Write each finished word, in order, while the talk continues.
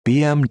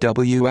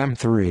BMW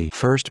M3.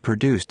 First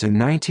produced in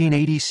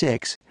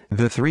 1986,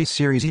 the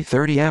Series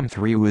E30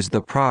 M3 was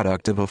the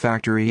product of a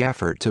factory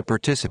effort to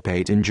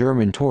participate in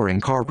German touring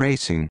car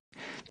racing.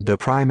 The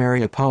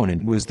primary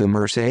opponent was the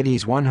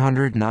Mercedes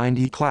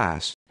 190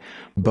 class.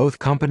 Both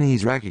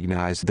companies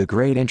recognized the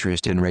great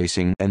interest in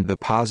racing and the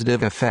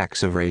positive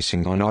effects of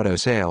racing on auto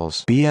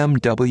sales.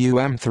 BMW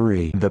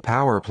M3. The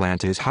power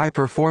plant is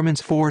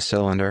high-performance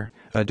four-cylinder,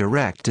 a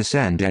direct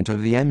descendant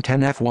of the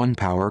M10 F1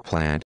 power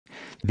plant.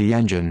 The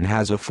engine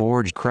has a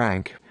forged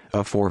crank, a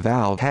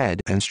 4-valve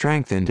head and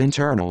strengthened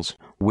internals,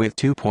 with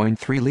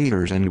 2.3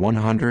 liters and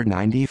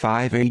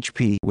 195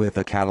 HP with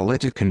a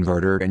catalytic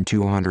converter and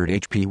 200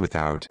 HP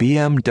without.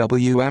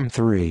 BMW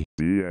M3.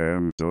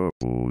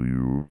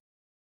 BMW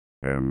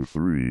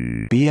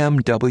M3.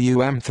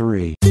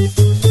 BMW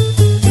M3.